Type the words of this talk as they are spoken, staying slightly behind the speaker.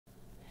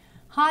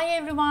Hi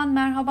everyone,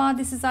 merhaba,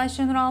 this is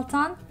Ayşenur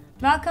Altan.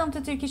 Welcome to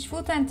Turkish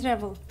Food and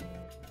Travel.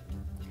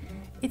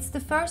 It's the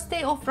first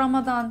day of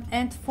Ramadan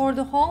and for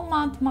the whole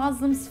month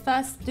Muslims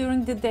fast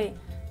during the day.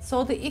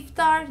 So the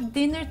iftar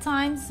dinner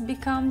times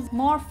becomes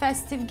more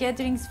festive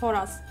gatherings for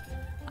us.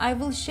 I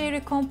will share a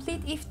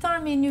complete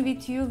iftar menu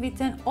with you with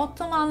an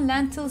Ottoman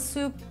lentil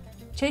soup,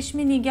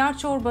 Çeşminigar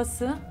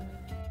Çorbası,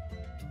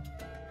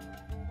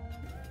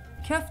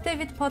 Köfte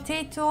with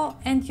potato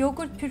and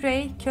yogurt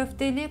puree,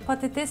 Köfteli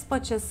Patates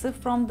Paçası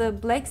from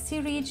the Black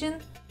Sea region,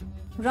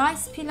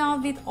 rice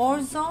pilav with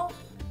orzo,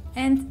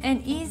 and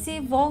an easy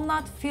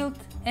walnut filled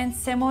and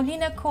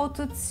semolina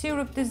coated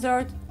syrup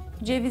dessert,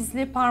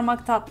 cevizli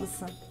parmak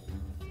tatlısı.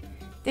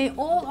 They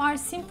all are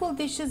simple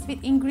dishes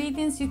with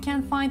ingredients you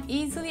can find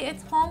easily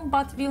at home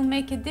but will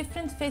make a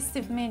different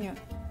festive menu.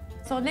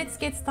 So let's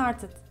get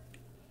started.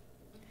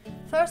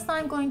 First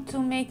I'm going to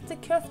make the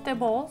köfte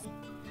balls.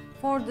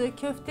 For the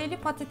Köfteli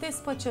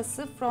Patates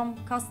Paçası from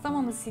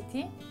Kastamonu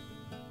city.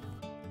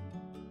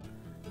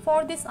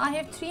 For this I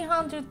have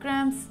 300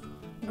 grams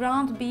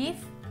ground beef,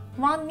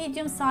 1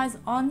 medium-sized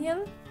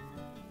onion,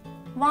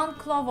 1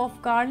 clove of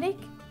garlic.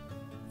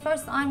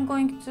 First I'm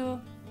going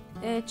to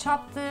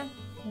chop the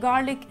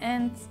garlic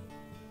and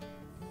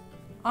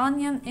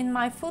onion in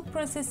my food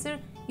processor.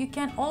 You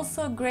can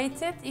also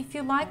grate it if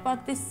you like,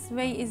 but this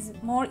way is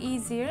more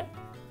easier.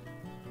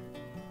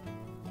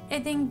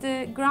 Adding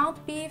the ground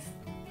beef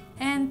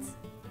and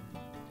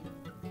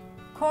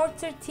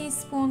quarter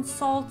teaspoon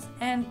salt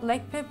and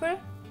black pepper,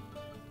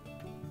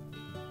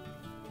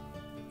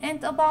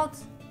 and about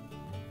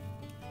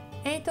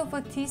 1/8 of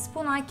a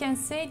teaspoon, I can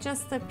say,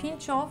 just a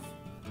pinch of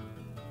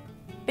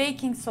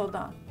baking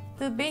soda.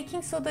 The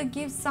baking soda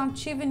gives some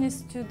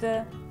chewiness to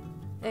the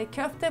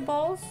köfte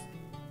balls,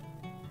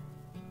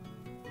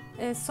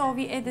 so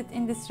we add it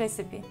in this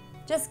recipe.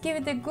 Just give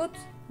it a good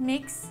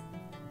mix.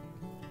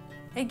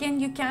 Again,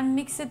 you can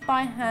mix it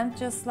by hand,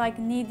 just like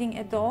kneading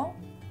a dough.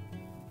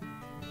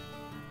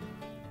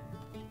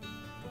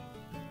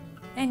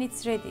 And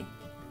it's ready.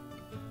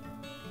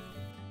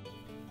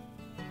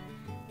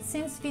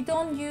 Since we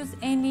don't use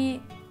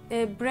any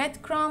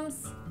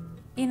breadcrumbs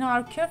in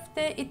our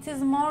köfte, it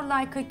is more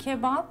like a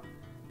kebab.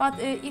 But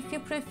if you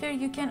prefer,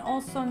 you can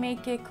also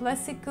make a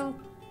classical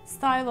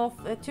style of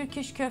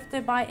Turkish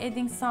köfte by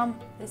adding some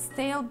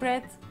stale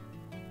bread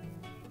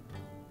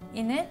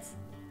in it.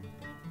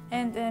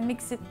 And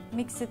mix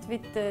it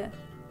with the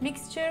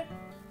mixture.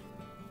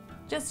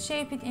 Just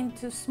shape it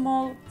into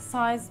small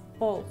size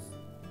balls.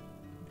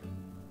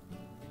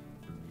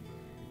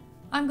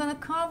 I'm gonna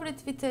cover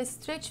it with a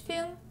stretch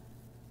film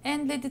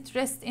and let it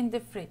rest in the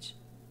fridge.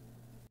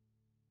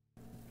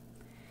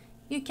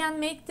 You can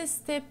make this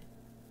step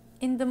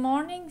in the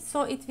morning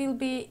so it will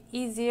be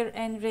easier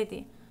and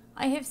ready.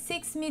 I have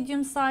 6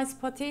 medium-sized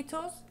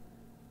potatoes,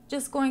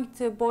 just going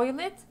to boil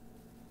it.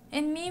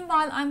 And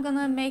meanwhile, I'm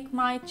gonna make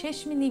my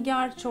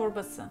Çeşminigar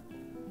Çorbası,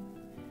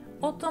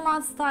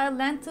 Ottoman style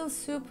lentil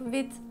soup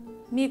with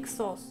milk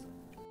sauce.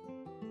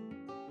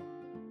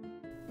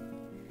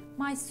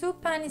 My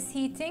soup pan is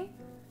heating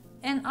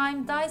and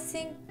I'm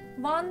dicing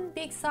 1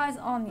 big size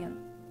onion.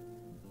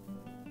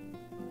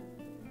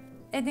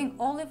 Adding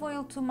olive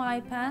oil to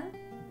my pan,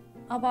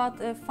 about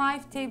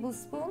 5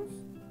 tablespoons,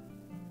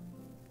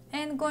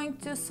 and going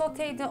to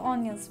saute the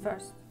onions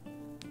first.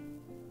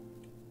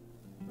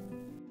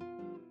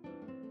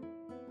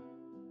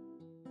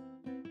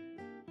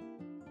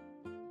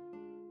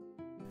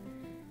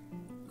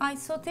 I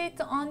sauteed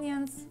the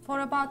onions for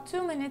about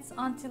 2 minutes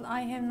until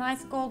I have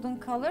nice golden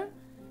color,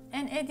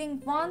 and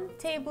adding 1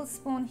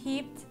 tablespoon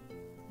heaped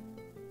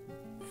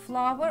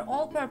flour,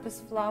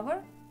 all-purpose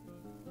flour,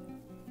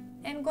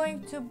 and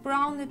going to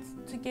brown it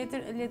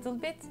together a little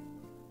bit,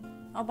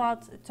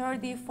 about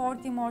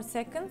 30-40 more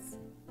seconds.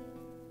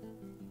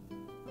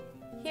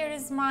 Here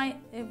is my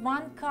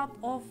 1 cup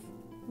of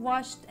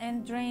washed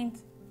and drained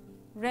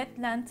red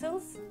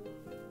lentils.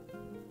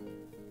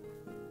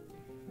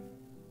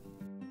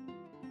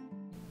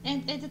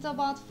 And added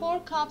about 4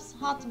 cups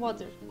hot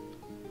water.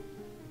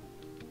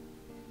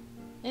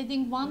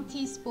 Adding 1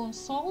 teaspoon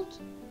salt.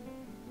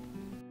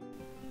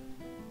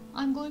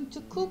 I'm going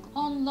to cook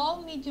on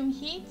low-medium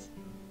heat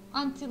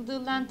until the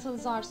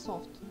lentils are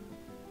soft.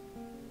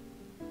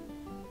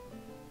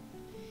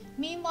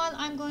 Meanwhile,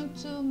 I'm going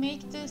to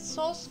make the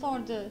sauce for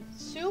the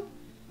soup,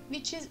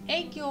 which is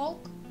egg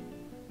yolk,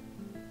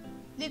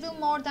 little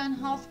more than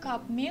half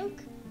cup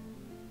milk,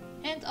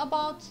 and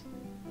about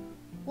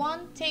 1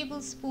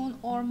 tablespoon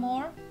or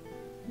more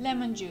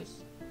lemon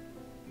juice.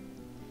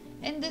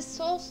 And this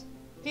sauce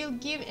will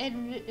give a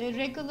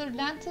regular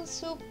lentil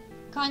soup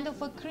kind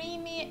of a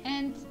creamy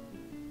and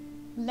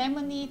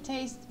lemony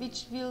taste,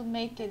 which will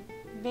make it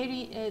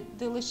very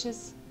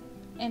delicious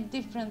and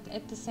different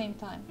at the same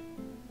time.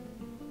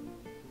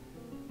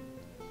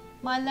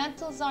 My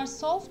lentils are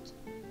soft.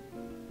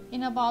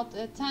 In about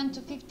 10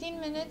 to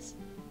 15 minutes,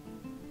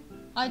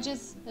 I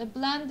just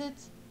blend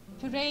it,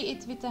 puree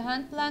it with a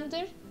hand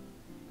blender.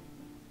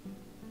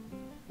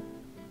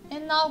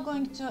 And now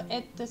going to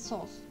add the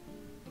sauce.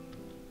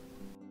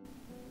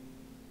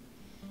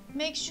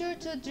 Make sure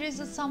to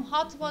drizzle some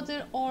hot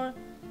water or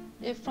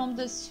from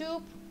the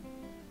soup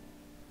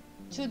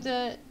to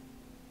the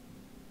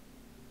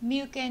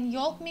milk and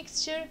yolk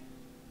mixture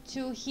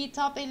to heat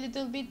up a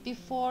little bit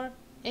before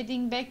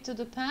adding back to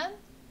the pan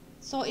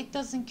so it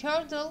doesn't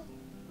curdle.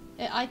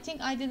 I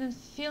think I didn't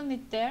film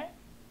it there.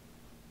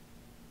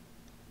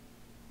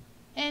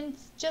 And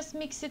just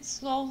mix it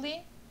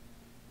slowly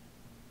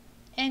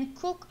and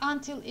cook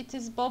until it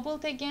is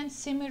bubbled again,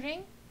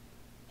 simmering,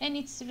 and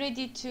it's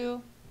ready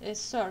to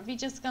serve. We're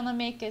just gonna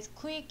make a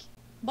quick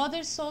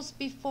butter sauce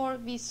before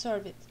we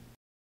serve it.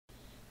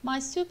 My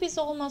soup is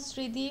almost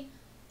ready,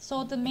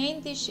 so the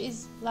main dish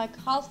is like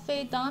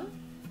halfway done.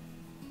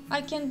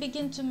 I can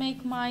begin to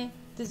make my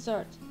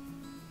dessert.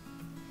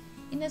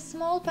 In a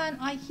small pan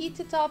I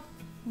heated up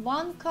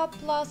 1 cup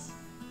plus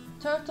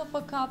 1/3 of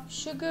a cup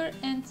sugar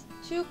and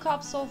 2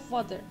 cups of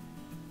water.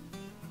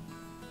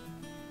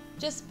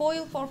 Just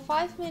boil for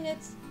 5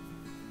 minutes,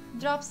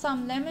 drop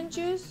some lemon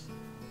juice,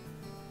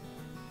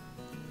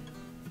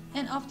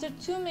 and after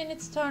 2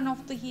 minutes turn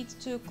off the heat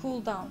to cool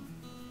down.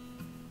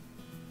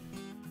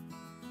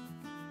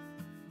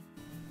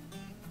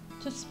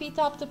 To speed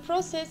up the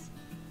process,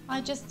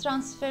 I just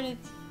transfer it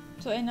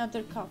to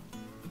another cup.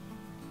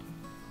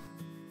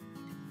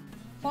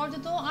 For the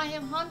dough I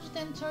have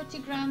 130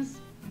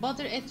 grams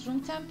butter at room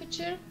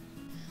temperature,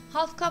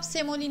 half cup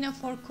semolina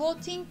for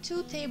coating,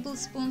 2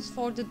 tablespoons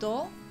for the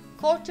dough,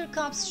 1/4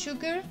 cups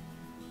sugar,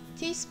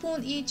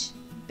 teaspoon each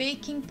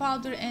baking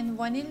powder and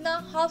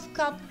vanilla, half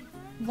cup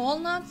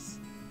walnuts,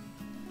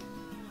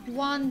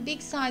 1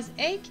 big size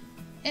egg,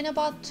 and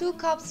about 2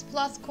 cups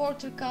plus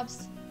 1/4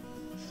 cups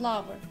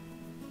flour.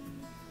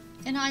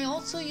 And I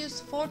also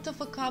used 1/4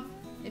 of a cup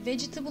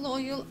vegetable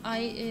oil.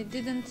 I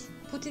didn't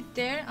put it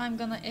there, I'm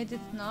gonna add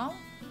it now.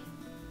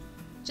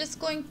 Just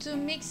going to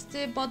mix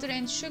the butter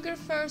and sugar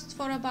first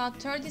for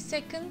about 30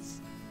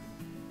 seconds.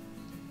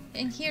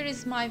 And here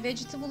is my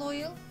vegetable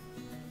oil,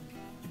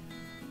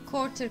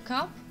 1/4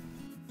 cup,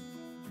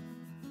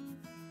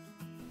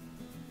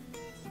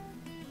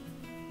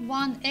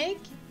 1 egg,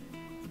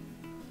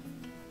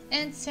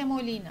 and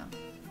semolina.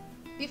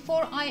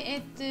 Before I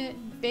add the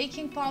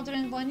baking powder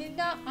and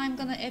vanilla, I'm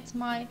gonna add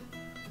my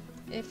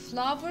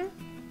flour.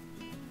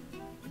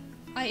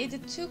 I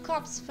added 2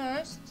 cups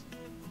first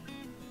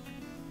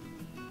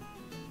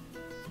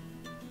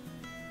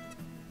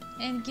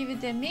and give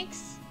it a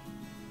mix.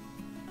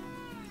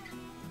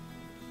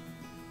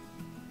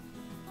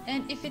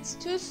 And if it's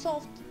too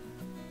soft,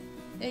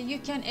 you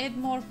can add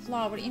more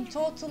flour. In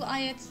total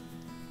I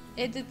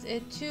added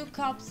 2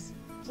 cups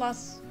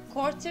plus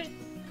 1/4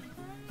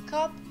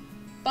 cup,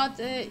 but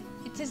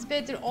it is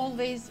better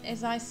always,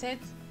 as I said,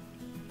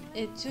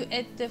 to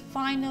add the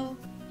final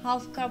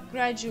half cup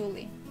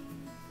gradually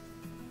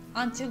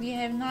until you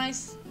have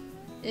nice,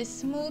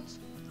 smooth,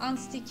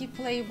 unsticky,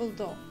 playable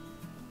dough.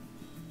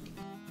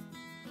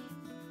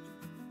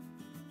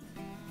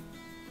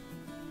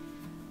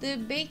 The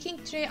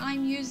baking tray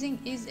I'm using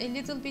is a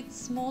little bit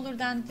smaller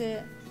than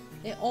the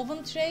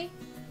oven tray,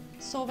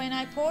 so when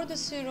I pour the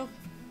syrup,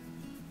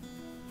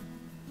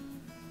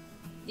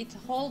 it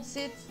holds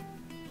it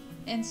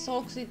and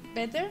soaks it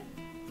better.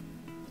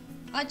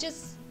 I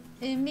just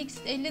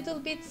mixed a little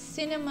bit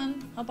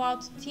cinnamon,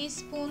 about a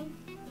teaspoon,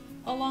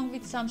 along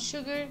with some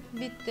sugar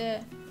with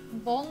the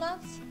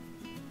walnuts.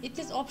 It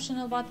is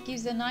optional but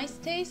gives a nice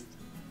taste,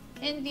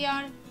 and we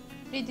are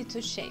ready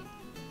to shape.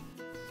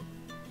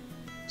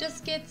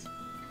 Just get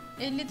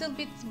a little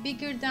bit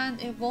bigger than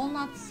a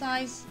walnut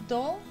size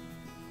dough.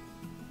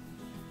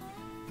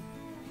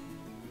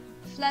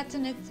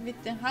 Flatten it with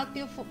the help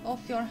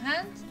of your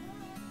hand.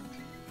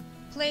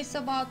 Place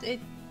about a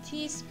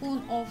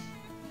teaspoon of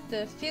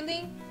the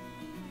filling,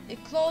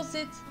 close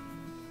it,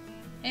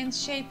 and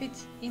shape it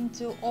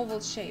into oval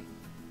shape.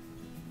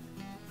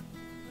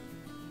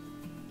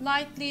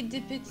 Lightly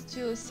dip it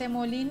to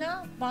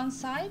semolina one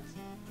side,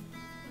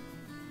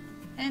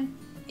 and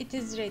it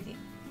is ready.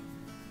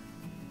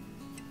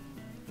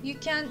 You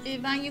can,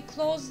 when you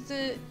close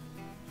the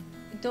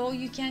dough,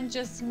 you can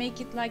just make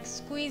it like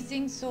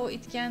squeezing so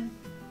it can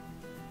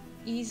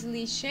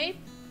easily shape,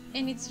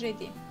 and it's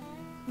ready.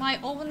 My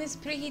oven is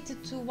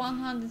preheated to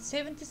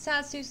 170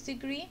 Celsius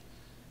degree.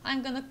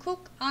 I'm gonna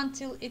cook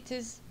until it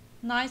is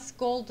nice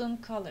golden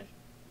color.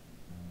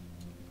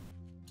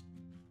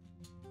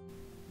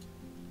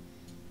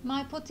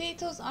 My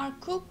potatoes are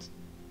cooked.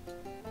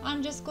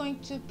 I'm just going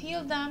to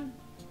peel them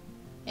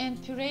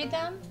and puree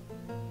them.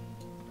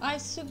 I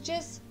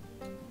suggest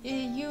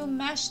you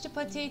mash the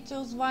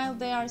potatoes while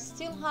they are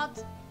still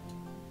hot.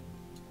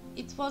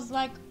 It was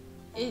like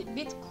a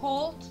bit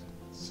cold,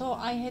 so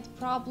I had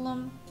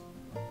problem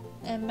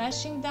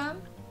mashing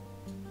them.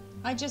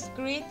 I just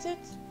grated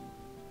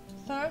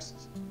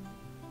first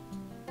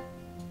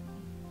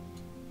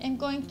and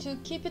going to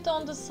keep it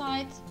on the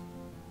side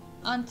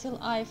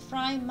until I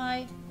fry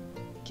my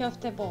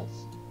köfte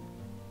balls.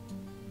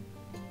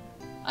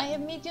 I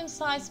have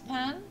medium-sized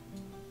pan.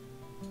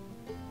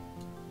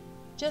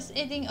 Just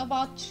adding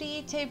about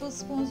 3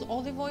 tablespoons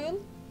olive oil,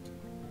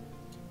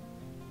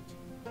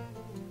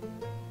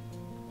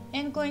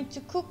 and going to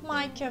cook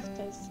my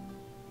köftes.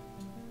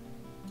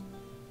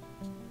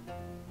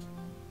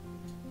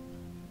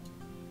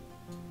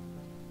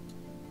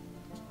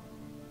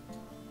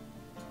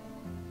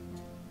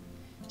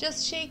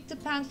 Just shake the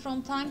pan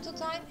from time to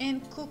time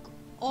and cook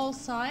all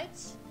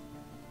sides.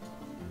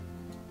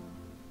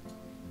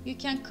 You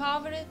can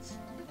cover it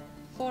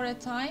for a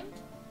time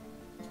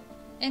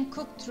and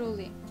cook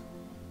thoroughly.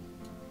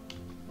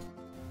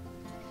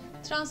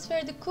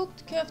 Transfer the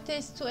cooked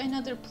köftes to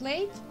another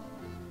plate,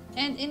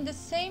 and in the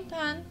same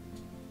pan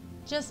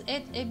just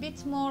add a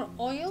bit more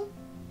oil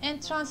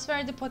and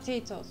transfer the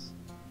potatoes.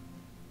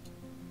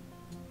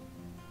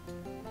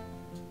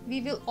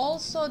 We will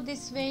also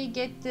this way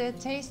get the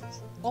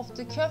taste of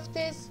the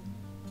köftes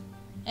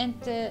and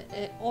the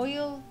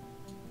oil,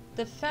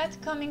 the fat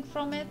coming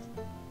from it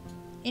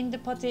in the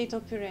potato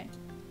puree.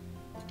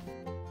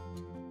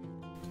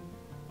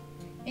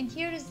 And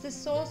here is the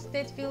sauce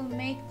that will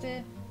make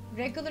the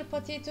regular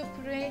potato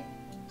puree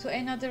to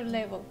another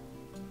level.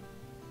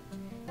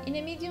 In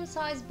a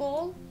medium-sized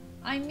bowl,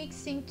 I'm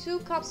mixing 2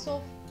 cups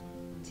of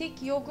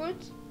thick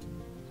yogurt,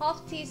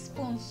 half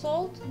teaspoon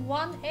salt,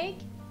 1 egg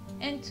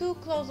and 2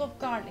 cloves of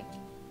garlic.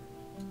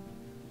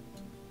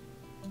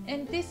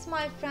 And this,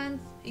 my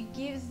friends, it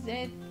gives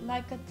it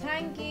like a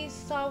tangy,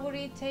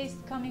 savory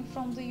taste coming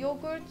from the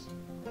yogurt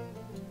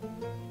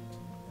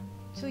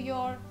to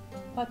your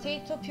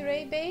potato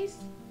puree base,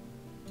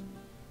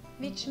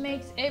 which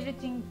makes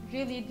everything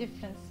really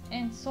different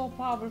and so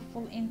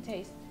powerful in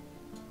taste.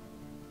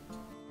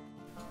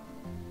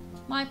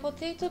 My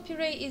potato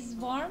puree is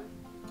warm.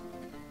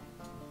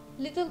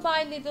 Little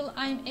by little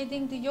I'm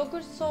adding the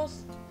yogurt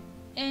sauce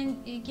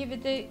and give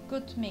it a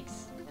good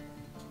mix.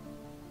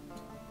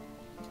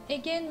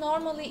 Again,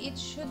 normally it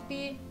should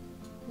be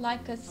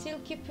like a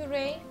silky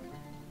puree,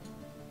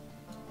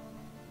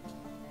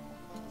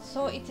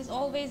 so it is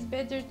always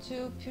better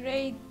to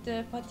puree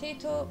the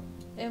potato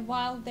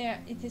while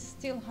it is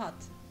still hot.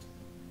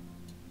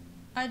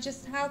 I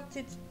just helped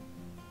it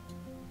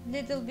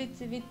little bit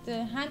with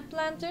the hand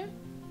blender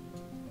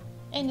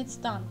and it's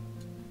done.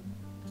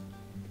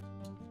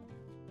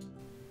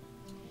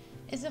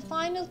 As a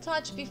final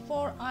touch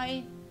before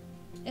I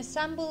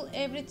assemble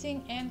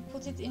everything and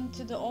put it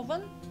into the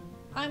oven,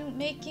 I'm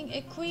making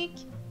a quick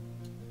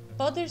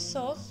butter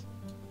sauce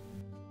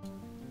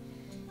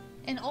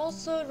and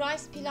also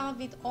rice pilav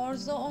with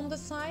orzo on the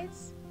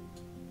sides.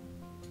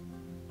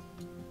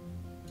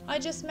 I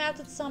just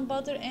melted some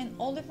butter and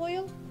olive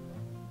oil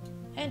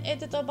and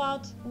added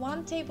about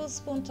 1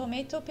 tablespoon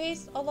tomato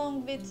paste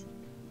along with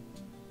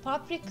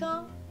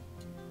paprika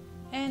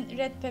and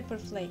red pepper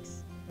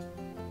flakes.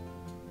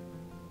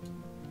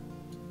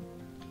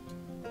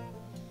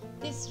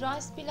 This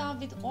rice pilav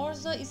with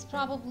orzo is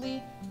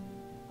probably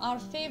our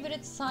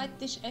favorite side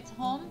dish at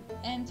home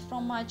and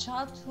from my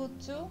childhood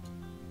too.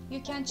 You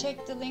can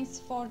check the links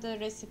for the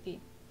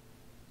recipe.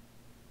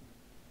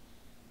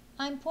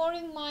 I'm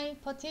pouring my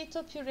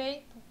potato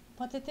puree,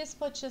 patates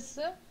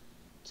paçası,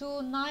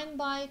 to 9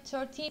 by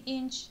 13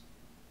 inch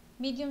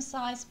medium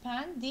sized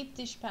pan, deep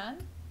dish pan.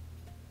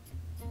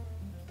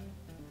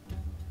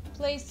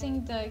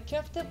 Placing the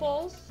köfte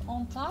balls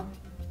on top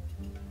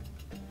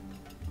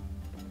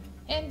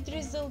and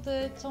drizzle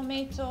the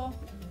tomato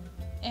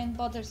and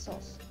butter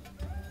sauce.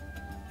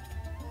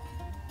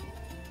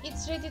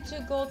 It's ready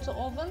to go to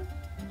oven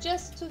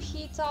just to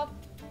heat up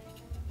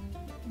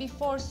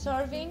before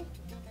serving.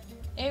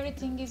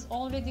 Everything is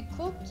already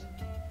cooked.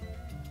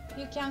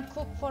 You can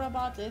cook for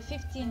about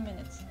 15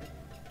 minutes.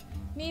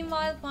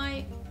 Meanwhile,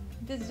 my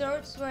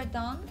desserts were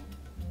done.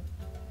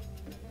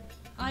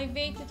 I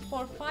waited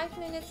for 5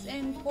 minutes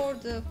and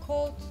poured the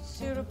cold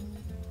syrup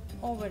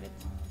over it.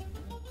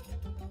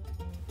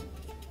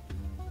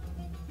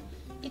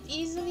 It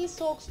easily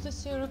soaks the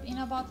syrup in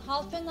about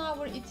half an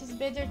hour. It is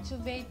better to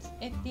wait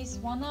at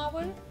least 1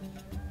 hour.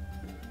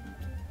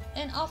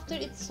 And after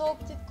it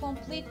soaked it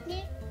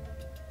completely,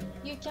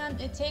 you can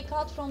take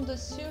out from the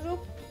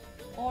syrup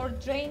or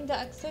drain the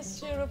excess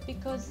syrup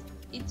because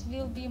it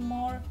will be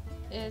more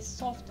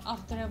soft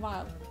after a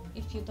while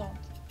if you don't.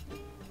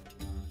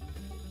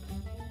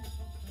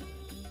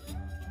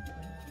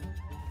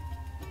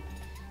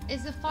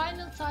 As a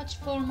final touch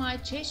for my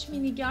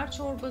Çeşminigar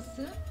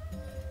Çorbası,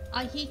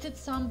 I heated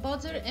some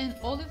butter and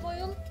olive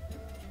oil,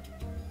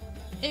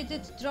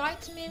 added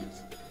dried mint,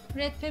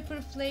 red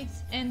pepper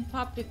flakes and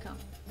paprika.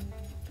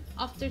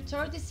 After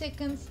 30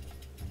 seconds,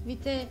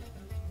 with a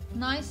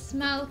nice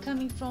smell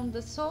coming from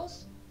the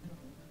sauce,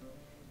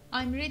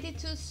 I'm ready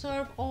to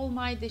serve all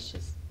my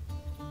dishes.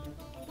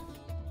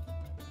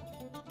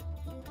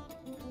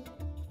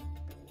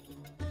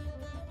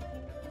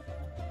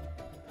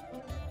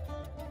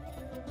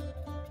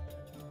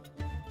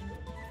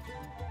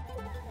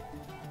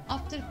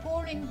 After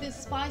pouring the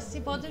spicy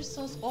butter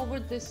sauce over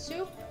the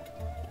soup,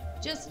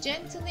 just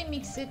gently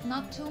mix it,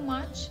 not too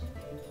much,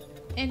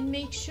 and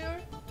make sure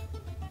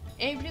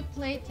every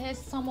plate has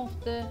some of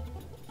the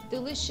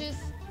delicious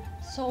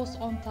sauce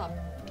on top.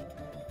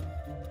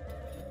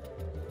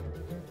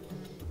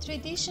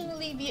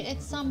 Traditionally, we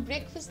add some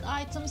breakfast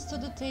items to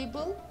the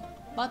table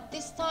but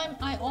this time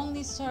I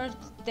only served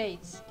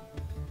dates.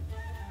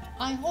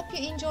 I hope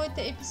you enjoyed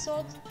the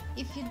episode.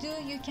 If you do,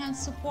 you can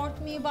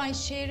support me by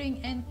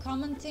sharing and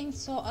commenting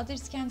so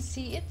others can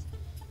see it.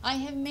 I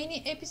have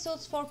many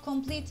episodes for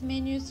complete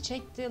menus.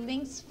 Check the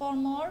links for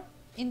more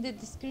in the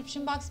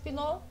description box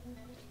below.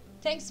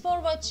 Thanks for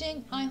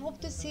watching. I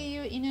hope to see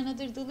you in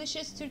another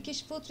delicious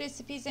Turkish food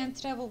recipes and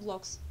travel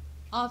vlogs.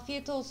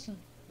 Afiyet olsun.